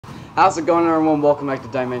How's it going, everyone? Welcome back to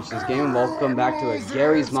Dimensions Game, and welcome back to a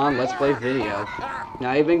Garry's Mod Let's Play video.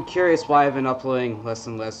 Now, you've been curious why I've been uploading less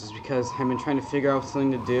and less, is because I've been trying to figure out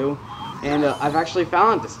something to do, and I've actually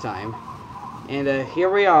found it this time. And here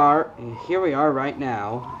we are right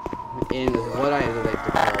now, in what I like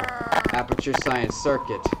to call Aperture Science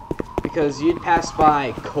Circuit, because you'd pass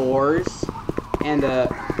by cores, and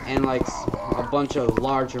like a bunch of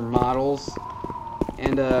larger models,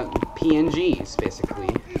 and PNGs, basically.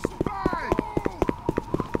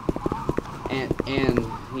 And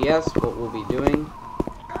yes, what we'll be doing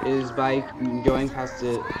is by going past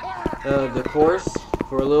the course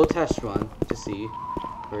for a little test run to see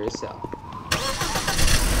for yourself.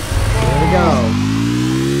 Here we go.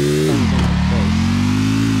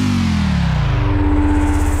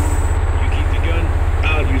 You keep the gun,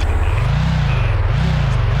 I'll use the knife.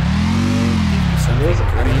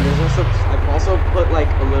 There's also, I've also put like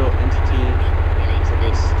a little entity. It's like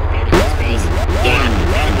a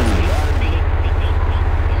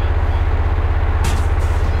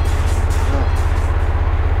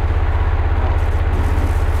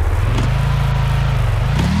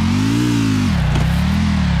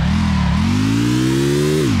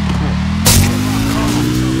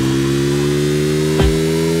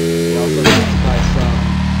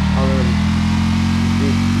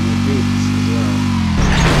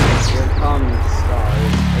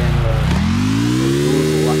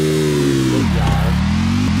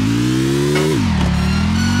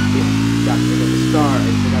star.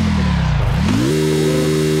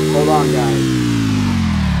 Hold on, guys.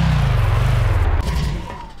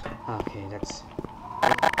 Okay, that's... Why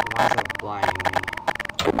is that blinding me?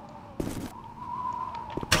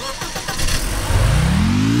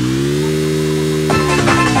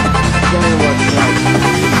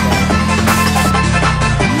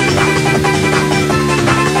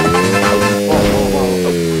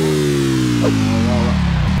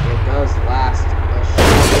 It does last a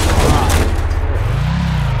short time.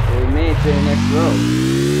 We made it to the next road.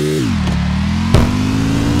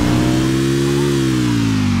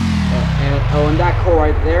 Oh, and that core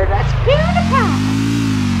right there, that's Pewdiepie!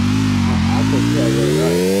 Oh, I think that's really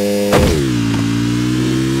right.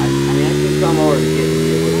 I mean, I can come over to get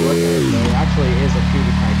a look at it, but it actually is a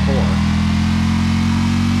Pewdiepie core.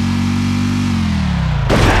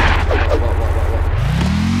 Whoa.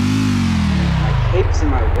 My cape's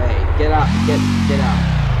in my way. Get out, get out.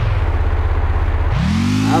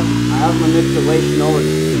 I have manipulation over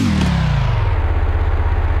this thing.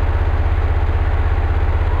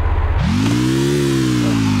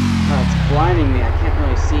 Blinding me, I can't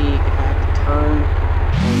really see if I have to turn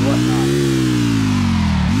or whatnot.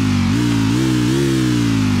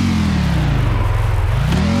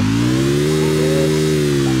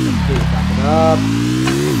 Back it up.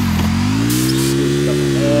 Boost up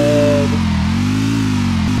ahead.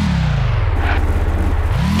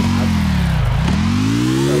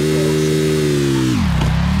 Okay, let's see.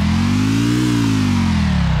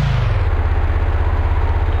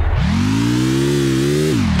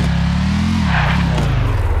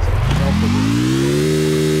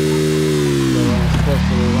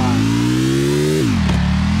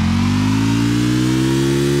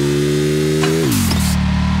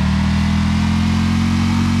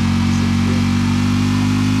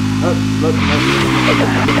 Look. Let's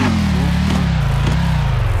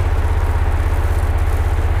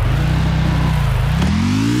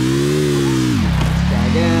try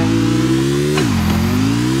again.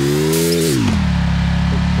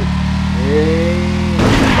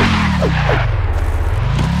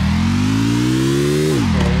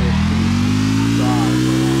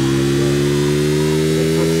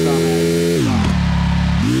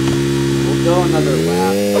 We'll go another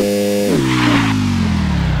lap.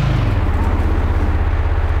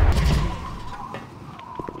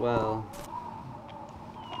 Well,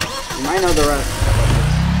 you might know the rest,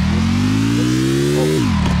 but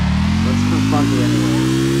let's confront it anyway.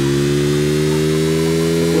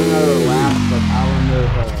 We'll do another lap, but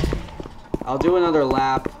I'll do another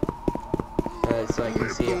lap so I can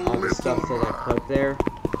see all the stuff that I put there.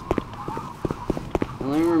 And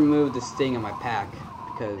let me remove the sting in my pack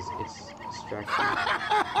because it's distracting.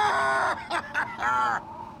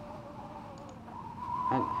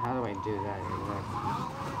 How do I do that exactly?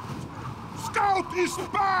 Scout is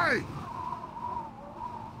spy!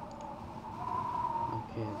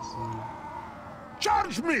 Okay, let's see.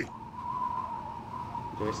 Charge me!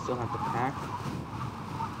 Do I still have to pack?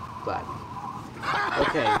 Glad.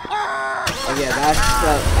 Okay. Oh yeah, that's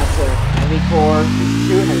a heavy core. There's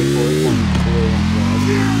two heavy cores, one blue, one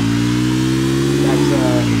red. That's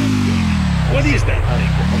What is that thing?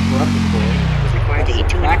 A corrupted core. required to eat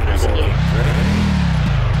 200 grams Boy.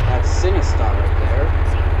 That's Sinistar right there.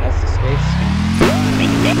 That's the space scan.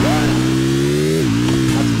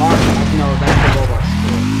 That's Martin. No, that's the robot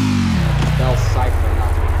school. Bell Cypher,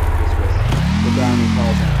 not to be confused with the ground he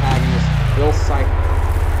calls antagonist, Bill Cypher.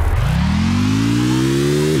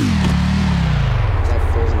 That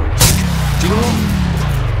goes on.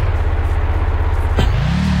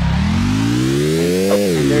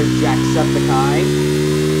 And there's Jacksepticeye.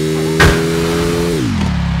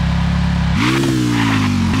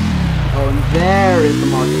 Oh, and there is the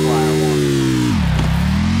Markiplier one.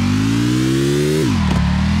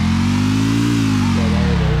 Yeah,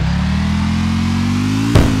 there it is.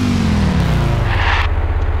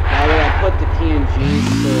 Now that I put the PNGs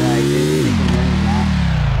so that I didn't make them in the map.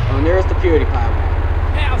 Oh, and there's the Pewdiepie one.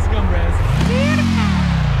 Hey, how's it going, Brez?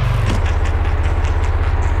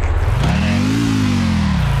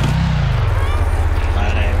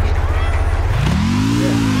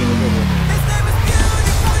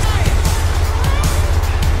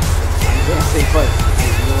 But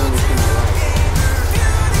he's the only thing I like.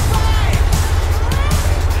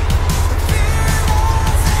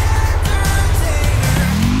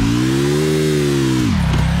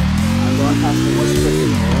 I'm going past the most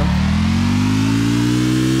freaking area.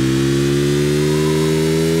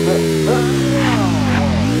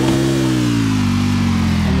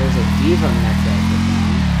 And there's a diva mech that I put down.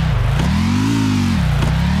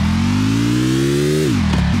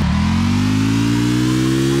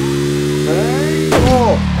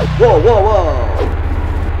 Whoa, whoa, whoa!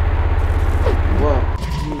 Whoa.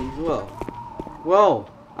 Whoa. Whoa!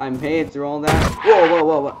 I made it through all that. Whoa, whoa,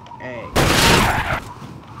 whoa, whoa. Hey.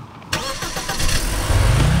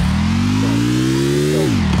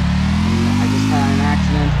 I just had an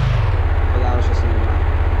accident, but that was just an event.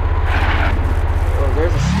 Oh,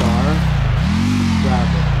 there's a star. Grab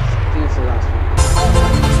it. I think it's the last one.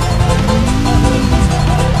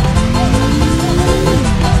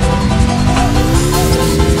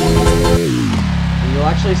 You'll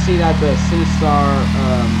actually see that the Sinistar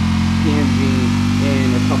PNG in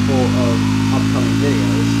a couple of upcoming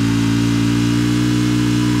videos.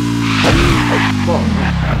 Whoa.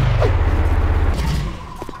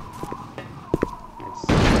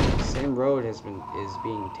 The same road is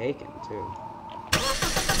being taken too.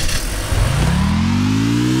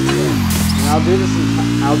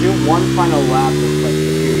 And I'll do one final lap with like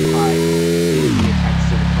the PewDiePie PNG attached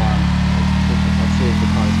to the car. Attached to the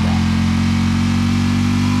car's back.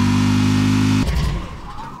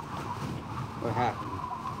 What happened?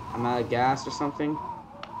 I'm out of gas or something?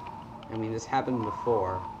 I mean, this happened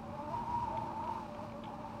before.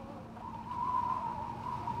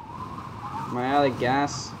 Am I out of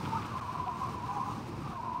gas?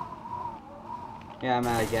 Yeah, I'm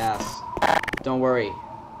out of gas. Don't worry.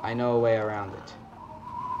 I know a way around it.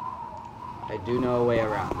 I do know a way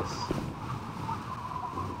around this.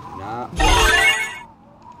 Nah.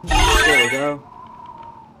 There we go.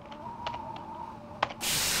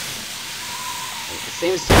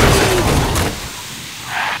 Same speed.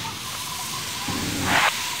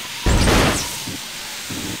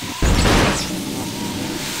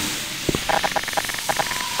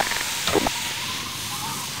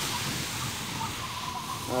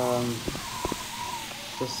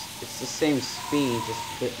 It's the same speed, just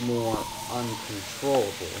a bit more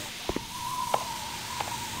uncontrollable.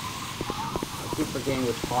 I keep forgetting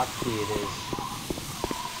which hotkey it is.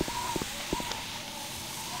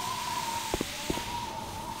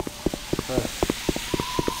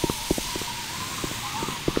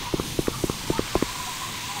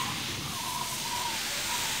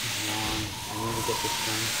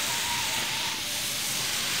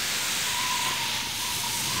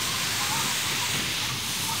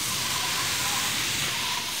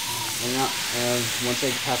 And now, once I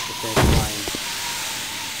pass the finish line.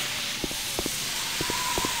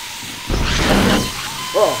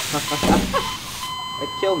 Oh! That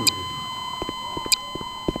killed me.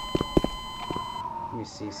 Let me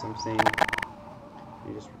see something.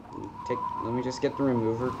 Let me just get the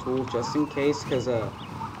remover tool just in case, because if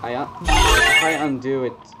I undo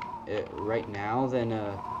it right now, then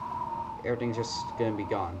everything's just gonna be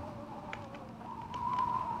gone.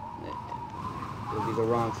 It'll be the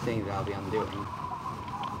wrong thing that I'll be undoing.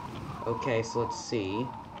 Okay, so let's see.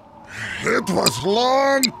 It was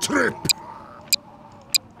long trip.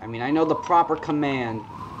 I mean, I know the proper command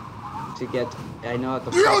to get. I know that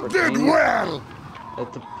the proper You did thing well.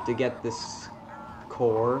 to get this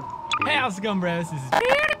core. Hey, how's it going, Brez? This is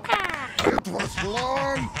Pewdiepie. It was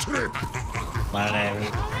long trip. My name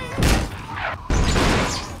is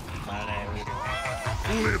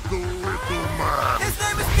Little man. His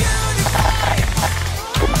name is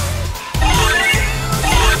Pewdiepie!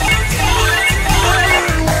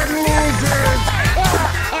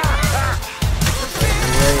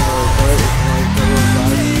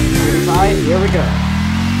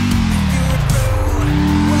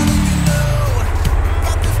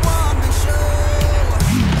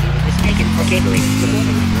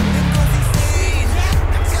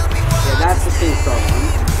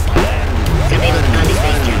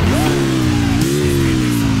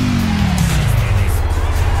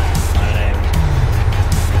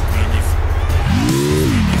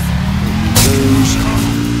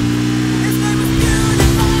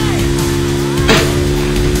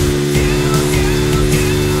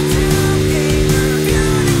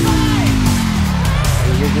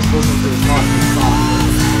 listen to his talk and song.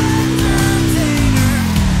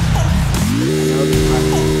 I know this might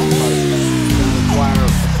require a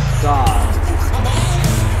stop.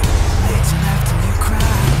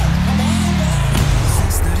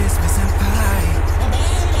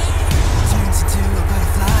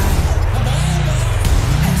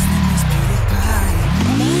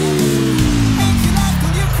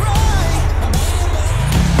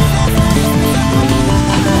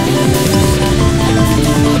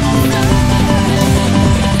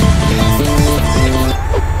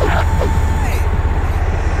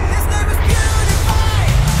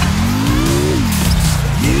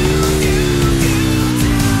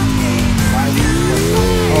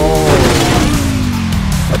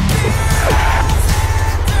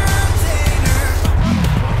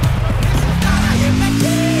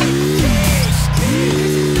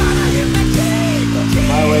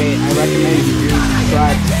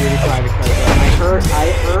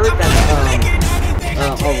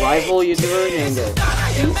 Rival YouTuber named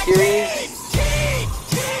T-Series.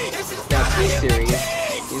 Yeah, T-Series.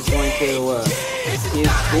 He's going to, he's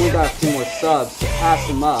only got a few more subs to pass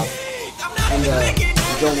him up, and you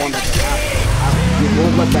don't want that to happen. You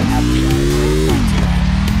won't let that happen, guys.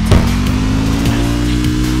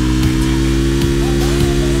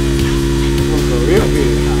 This one's a real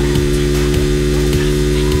beauty time.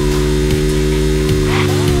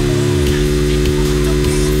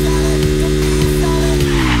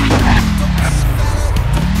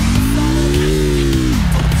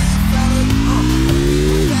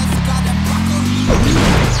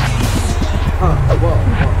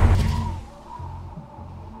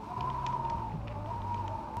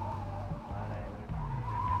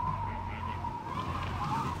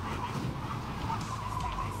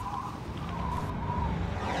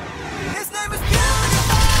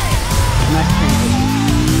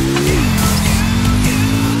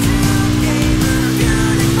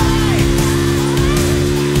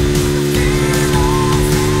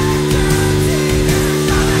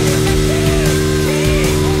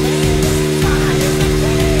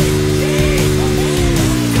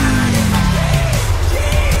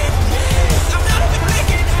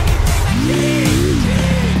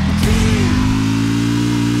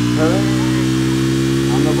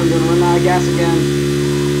 Gas again.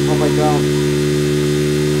 Hope I don't.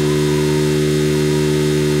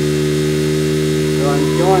 So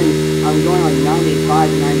I'm going like 95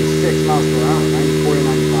 to 96 miles per hour, 94 to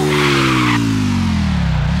 95.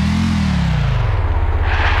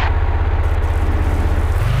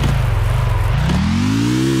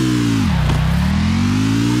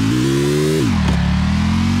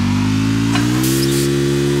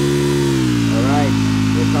 Alright,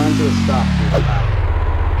 we're coming to a stop here.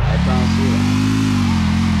 I promise you that.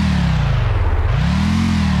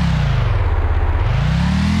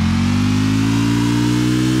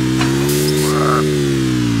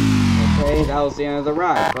 Okay, that was the end of the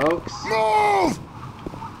ride, folks. Move!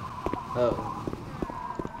 Oh.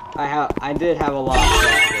 I did have a lot of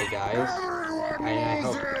fun today, guys.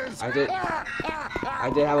 I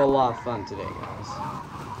did have a lot of fun today, guys.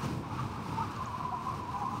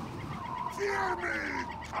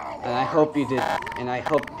 And I hope you did, and I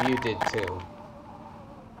hope you did too.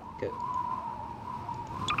 Good.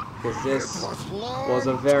 Because this was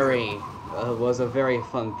a very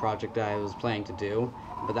fun project that I was planning to do,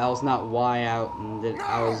 but that was not why I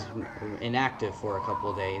was inactive for a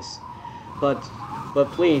couple of days. But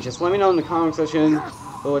please, just let me know in the comment section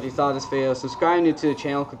what you thought of this video. Subscribe to the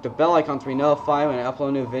channel, click the bell icon to be notified when I upload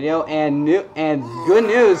a new video. And good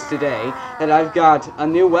news today that I've got a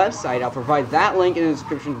new website. I'll provide that link in the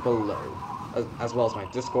description below, as well as my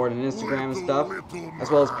Discord and Instagram and stuff,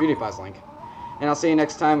 as well as Pewdiepie's link. And I'll see you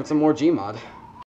next time with some more Gmod.